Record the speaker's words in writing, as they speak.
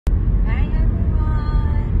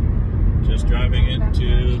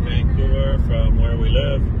to Vancouver from where we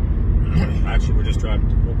live. Actually, we're just driving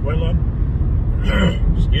to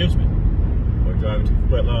Coquitlam. Excuse me. We're driving to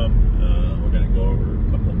Coquitlam. We're going to go over a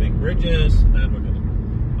couple of big bridges, and then I'm going to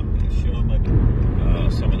show them like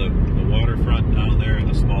some of the waterfront down there in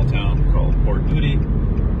a small town called Port Moody.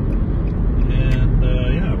 And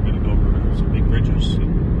yeah, we're going to go over some big bridges.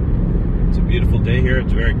 It's a beautiful day here.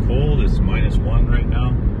 It's very cold. It's -1 right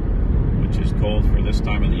now, which is cold for this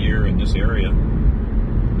time of the year in this area.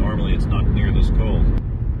 Normally it's not near this cold.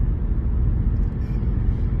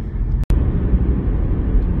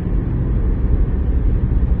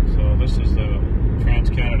 So this is the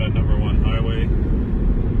Trans-Canada #1 highway.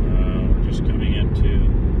 We're just coming into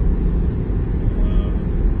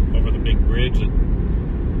over the big bridge that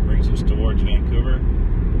brings us towards Vancouver.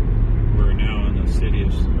 We're now in the city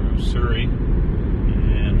of Surrey,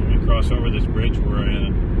 and when we cross over this bridge, we're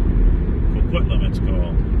in Coquitlam, it's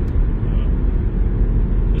called.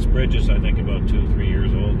 This bridge is, I think, about 2 or 3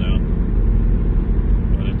 years old now,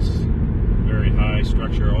 but it's very high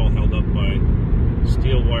structure, all held up by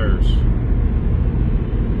steel wires.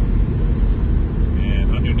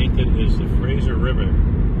 And underneath it is the Fraser River.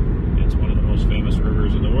 It's one of the most famous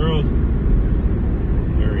rivers in the world.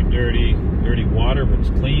 Very dirty water, but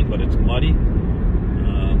it's clean, but it's muddy.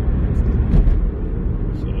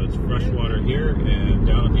 So it's fresh water here, and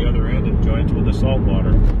down at the other end it joins with the salt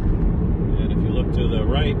water. And if you look to the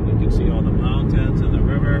right, you can see all the mountains and the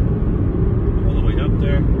river all the way up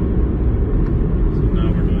there. So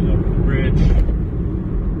now we're going up the bridge.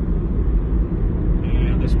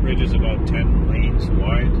 And this bridge is about 10 lanes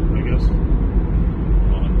wide, I guess,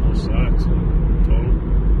 on both sides total.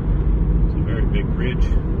 It's a very big bridge.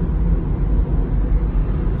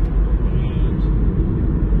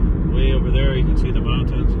 Way over there you can see the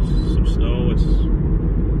mountains. There's some snow.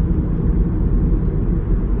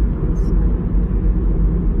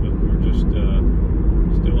 But we're just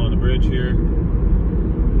still on the bridge here.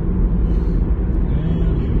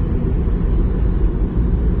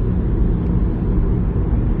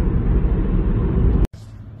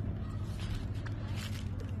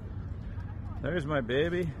 There's my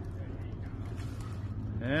baby.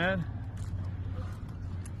 And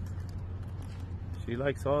she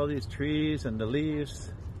likes all these trees and the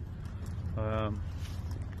leaves.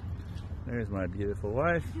 There's my beautiful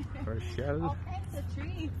wife, Rochelle. All kinds of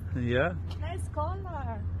trees. Yeah. Nice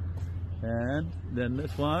color. And then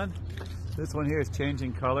this one here is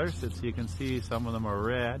changing colors. As you can see, some of them are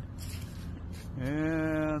red.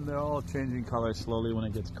 And they're all changing colors slowly when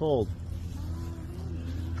it gets cold.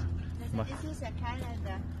 This is a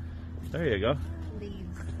Canada. There you go.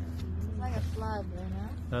 Leaves. It's like a flag, you know?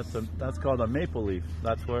 That's called a maple leaf.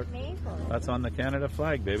 That's what. Maple. That's on the Canada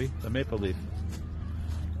flag, baby. The maple leaf.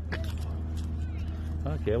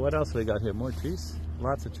 Okay, what else we got here? More trees?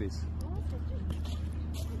 Lots of trees.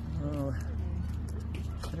 Oh,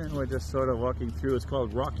 and we're just sort of walking through. It's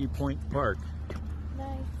called Rocky Point Park.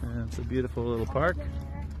 Nice. And it's a beautiful little park.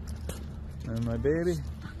 And my baby.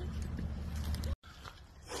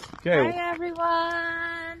 Okay. Hi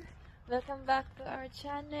everyone! Welcome back to our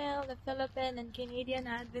channel, the Philippine and Canadian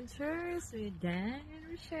Adventures with Dan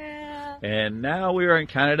and Rochelle. And now we are in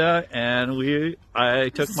Canada, and I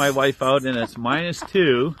took my wife out, and it's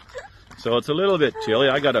 -2, so it's a little bit chilly.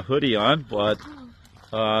 I got a hoodie on, but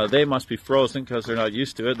they must be frozen because they're not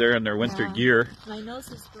used to it. They're in their winter gear. My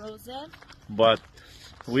nose is frozen. But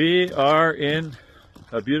we are in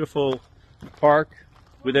a beautiful park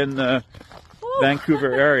within the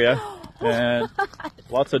Vancouver area, and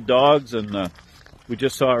lots of dogs, and we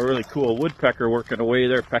just saw a really cool woodpecker working away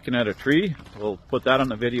there, pecking at a tree. We'll put that on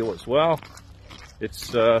the video as well.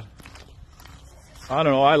 It's I don't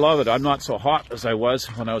know, I love it. I'm not so hot as I was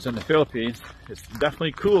when I was in the Philippines. It's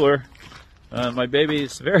definitely cooler. My baby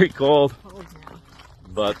is very cold,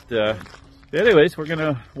 but anyways, we're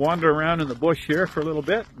gonna wander around in the bush here for a little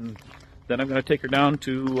bit, and then I'm gonna take her down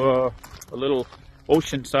to a little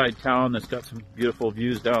oceanside town that's got some beautiful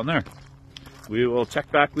views down there. We will check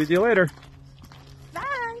back with you later.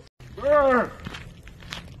 Bye! Bear!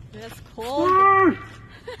 It's cold. Bear!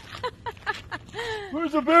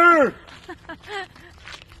 Where's the bear?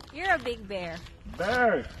 You're a big bear.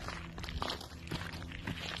 Bear!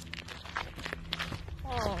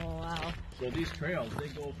 Oh, wow. So these trails, they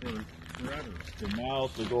go for forever. For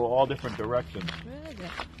miles, they go all different directions. Really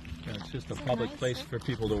good. And it's just a public place for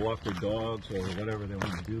people to walk their dogs or whatever they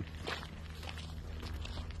want to do.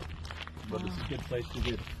 But it's a good place to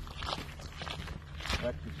get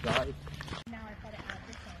exercise.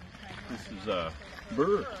 This is a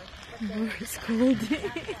bird. It's cold.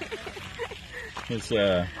 This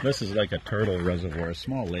is like a turtle reservoir, a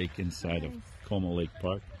small lake inside of Como Lake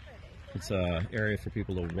Park. It's an area for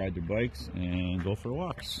people to ride their bikes and go for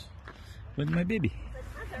walks with my baby.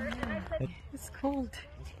 It's cold.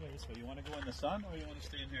 This way. You want to go in the sun or you want to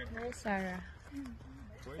stay in here? Where's Sarah?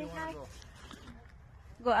 Where do you want to go?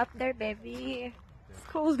 Go up there, baby. It's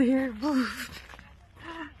cold here.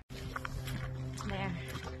 There.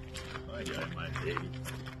 Oh yeah, my baby.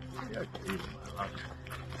 You're cute, my love.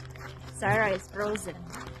 Sarah is frozen.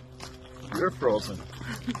 You're frozen.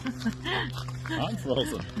 I'm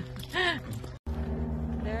frozen.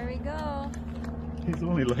 There we go. He's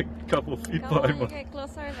only like a couple feet Come by on, you me. get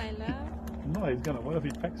closer, my love. No, he's gonna. What if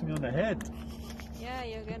he pecks me on the head? Yeah,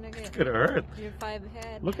 you're gonna get It's gonna hurt. your 5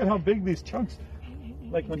 head. Look at how big these chunks.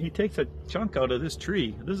 Like when he takes a chunk out of this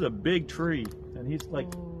tree. This is a big tree, and he's like,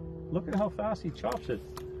 look at how fast he chops it.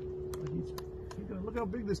 Look how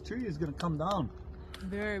big this tree is gonna come down.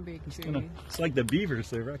 Very big tree. It's like the beavers.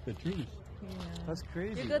 They wreck the trees. Yeah. That's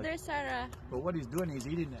crazy. You go there, Sarah. But what he's doing, he's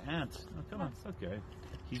eating the ants. Oh, come on, it's okay.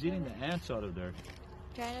 He's eating the ants out of there.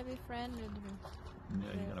 Trying to be friendly with her.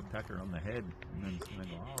 Yeah, you gotta peck her on the head, and then it's gonna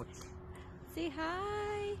go, ouch. Say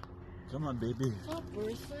hi. Come on, baby. Oh,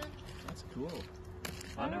 person. That's cool.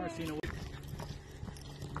 I've never seen a.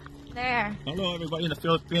 There. Hello, everybody in the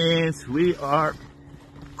Philippines. We are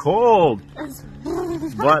cold,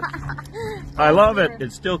 but I love it.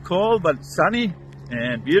 It's still cold, but sunny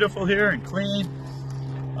and beautiful here and clean.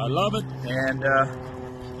 I love it, and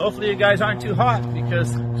hopefully you guys aren't too hot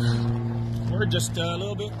because we're just a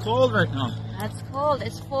little bit cold right now. That's cold.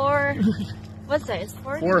 It's 4. What's that? It's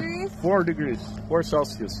 4 degrees? 4 degrees. 4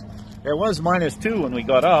 Celsius. It was -2 when we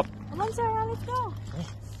got up. Come on, Sarah. Let's go.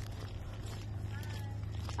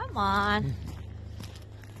 Come on.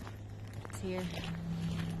 It's here.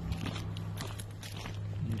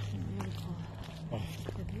 Beautiful.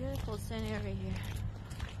 The beautiful scenery here.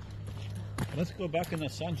 Let's go back in the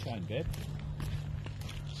sunshine, babe.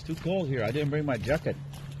 It's too cold here. I didn't bring my jacket.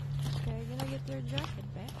 Okay, you're gonna get your jacket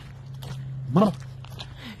back.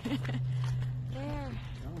 There.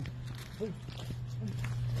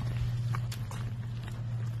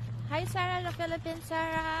 Hi, Sarah, the Philippines,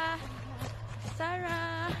 Sarah.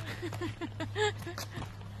 Sarah.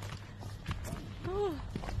 Ooh.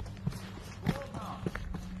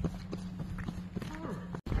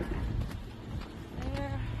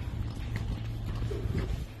 There.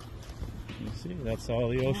 You see, that's all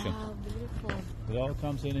the ocean. Wow, beautiful. It all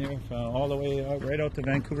comes in here from all the way out, right out to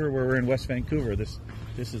Vancouver, where we're in West Vancouver. This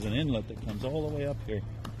is an inlet that comes all the way up here.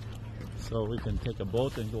 So we can take a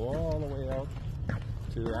boat and go all the way out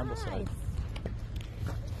to Ambleside.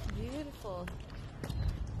 Beautiful.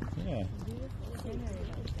 Yeah. Beautiful scenery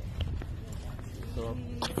out there. So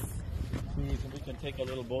we can take a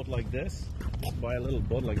little boat like this, buy a little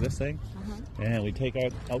boat like this thing, and we take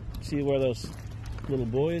out, see where those little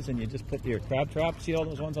buoys, and you just put your crab traps. See all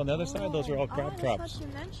those ones on the other side? Those are all crab traps. That's what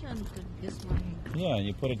you mentioned this morning. Yeah, and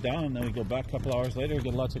you put it down, and then we go back a couple hours later and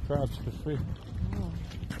get lots of crabs for free. Oh.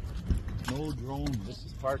 No drone.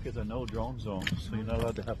 This park is a no drone zone, so you're not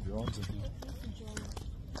allowed to have drones in here.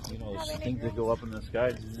 You know, those things that go up in the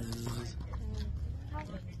sky.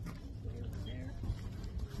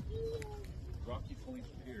 Rocky Point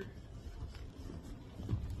Pier.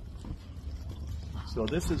 So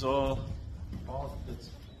this is all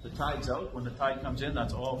the tide's out. When the tide comes in,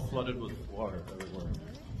 that's all flooded with water everywhere.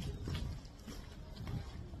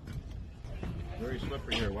 Very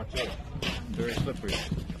slippery here. Watch out. Very slippery.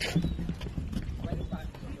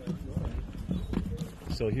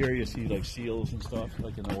 So here you see like seals and stuff,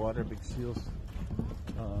 like in the water, big seals.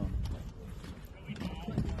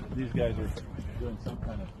 These guys are doing some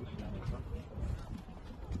kind of fishing or something.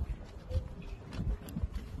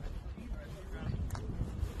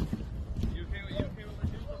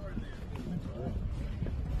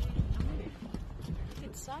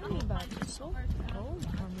 It's sunny, but it's so cold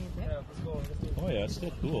for me there. Oh yeah, it's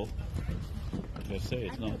still cool. Like I say,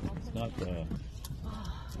 it's not. The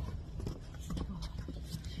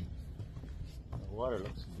water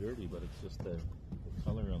looks dirty, but it's just the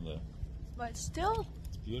color on the. But still,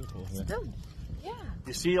 It's beautiful here. still, yeah.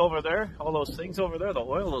 You see over there, all those things over there, the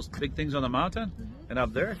oil, those big things on the mountain, and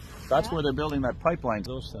up there, that's where they're building that pipeline.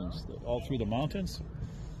 Those things, all through the mountains.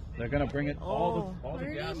 They're going to bring it all the what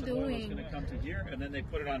are gas you and oil is doing? going to come to here, and then they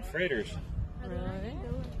put it on freighters. Really?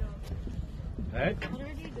 Right? What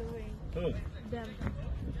are they doing? Who? Them.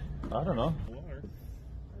 I don't know. Water.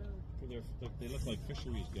 They look like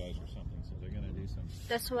fisheries guys or something, so they're going to do some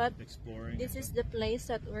That's what. exploring. This is the place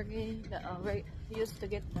that we're going used to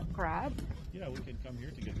get the crab. Yeah, we can come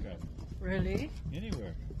here to get crab. Really?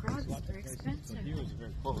 Anywhere. Crabs There's lots are of places, expensive. But here is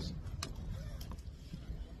very close.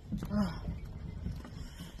 Wow,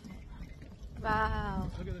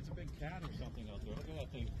 there's a big cat or something out there. Look at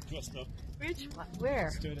that thing dressed up Which one? Where?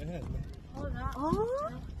 straight ahead. Oh, no. Oh.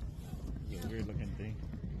 It's a weird looking thing.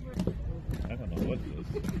 I don't know what it is.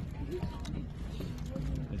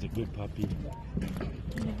 It's a good puppy.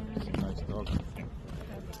 It's a nice dog.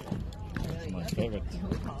 It's my favorite.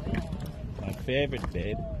 My favorite,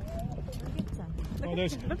 babe. Oh,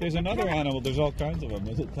 there's another animal. There's all kinds of them.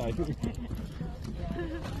 There's a tiger.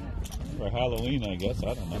 For Halloween, I guess.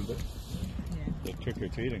 I don't remember. They're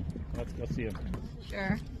trick-or-treating. Let's go see him.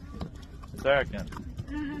 Sure. There again.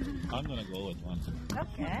 I'm going to go with one.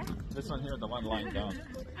 Okay. This one here, the one lying down.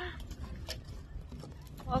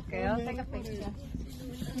 Okay, I'll take a picture.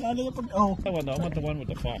 Oh, I want the one with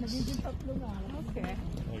the fox. Okay.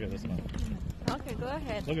 Look at this one. Okay, go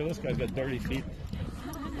ahead. Look at this guy's got dirty feet.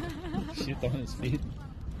 Shit on his feet.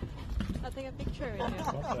 I'll take a picture with you.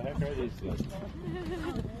 What the heck are these things?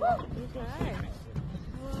 Hi.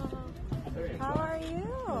 How are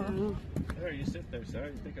you? There, you sit there,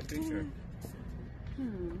 sir. You take a picture.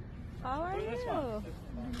 How are you?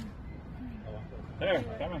 There,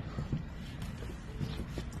 come on.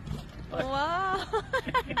 Wow.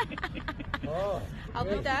 Oh. I'll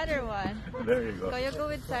put the other one. There you go. So you go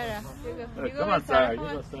with Sarah. You go Come on, with Sarah. Come You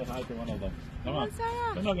on. go say hi to one of them. Come Come on. on,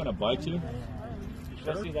 Sarah. They're not going to bite you.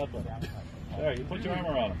 Let's see that one. There, you put your arm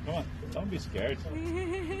around them. Come on. Don't be scared. They're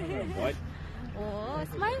not going to bite. Oh,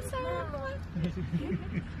 smile, Sarah. Come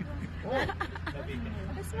on.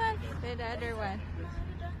 Smile. With the other one.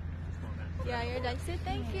 Yeah, you're done. Say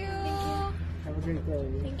thank you. Have a great day.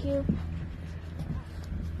 Thank you.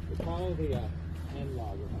 Follow the end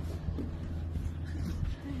log or something.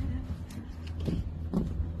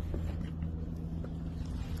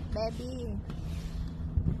 Baby.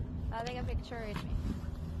 I'll take a picture with me.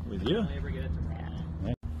 With you? Yeah.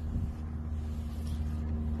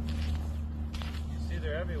 You see,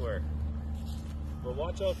 they're everywhere. But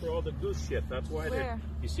watch out for all the goose shit. That's why they. Where?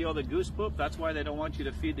 You see all the goose poop? That's why they don't want you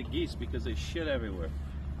to feed the geese, because they shit everywhere.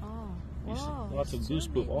 Oh. You see Wow. lots of It's goose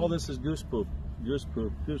too poop. many. All this is goose poop. Goose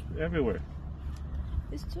poop. Goose poop. Everywhere.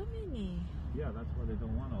 It's too many. Yeah, that's why they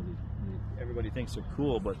don't want all these. Everybody thinks they're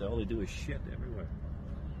cool, but all they do is shit everywhere.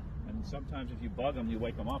 And sometimes if you bug them, you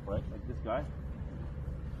wake them up, right? Like this guy.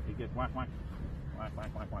 He gets whack, whack. Whack, whack,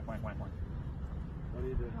 whack, whack, whack, whack, whack. What do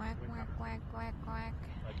you do? Quack, Wake quack, up. quack, quack, quack.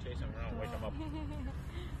 Like chase him around, wake him up.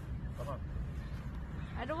 Come on.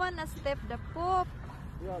 I don't want to step the poop.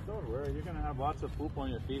 Yeah, don't worry. You're going to have lots of poop on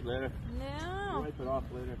your feet later. No. Wipe it off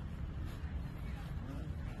later.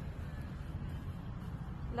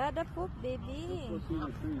 Let the poop, baby. Go see the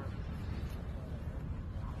trees.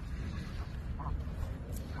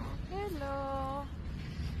 Hello.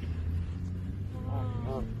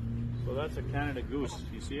 So that's a Canada goose.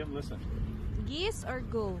 You see him? Listen. Geese or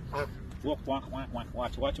goose? Whoop, whack, whack,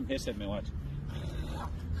 whack. Watch him hiss at me. Watch.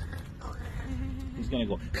 He's going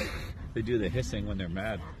to go. They do the hissing when they're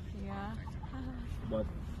mad. Yeah. But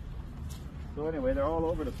so anyway, they're all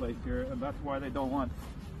over the place here, and that's why they don't want.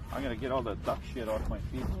 I'm gonna get all the duck shit off my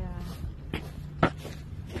feet. Yeah.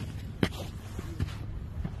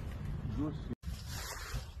 Goose.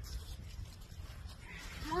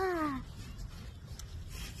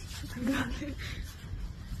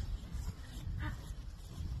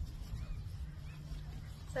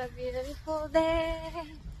 It's a beautiful day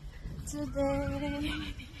today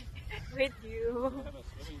with you. I have a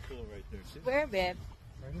swimming pool right there. See? Where, babe?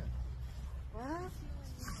 Right here. What? Not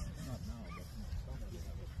now, but in the summer they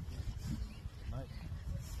have it. Nice.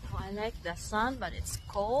 Oh, I like the sun, but it's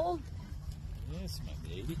cold. Yes, my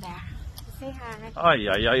baby. There. Say hi. Oh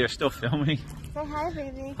yeah, you're still filming. Say hi,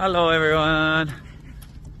 baby. Hello, everyone.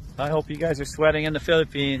 I hope you guys are sweating in the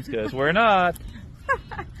Philippines, because we're not.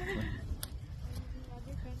 Yeah.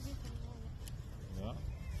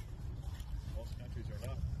 Most countries are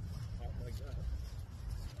not hot like that.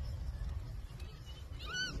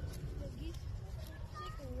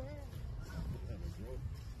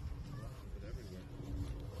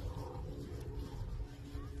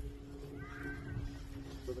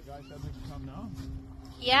 So the guy said we can come now?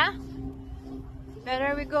 Yeah?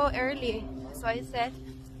 Better we go early. That's what I said.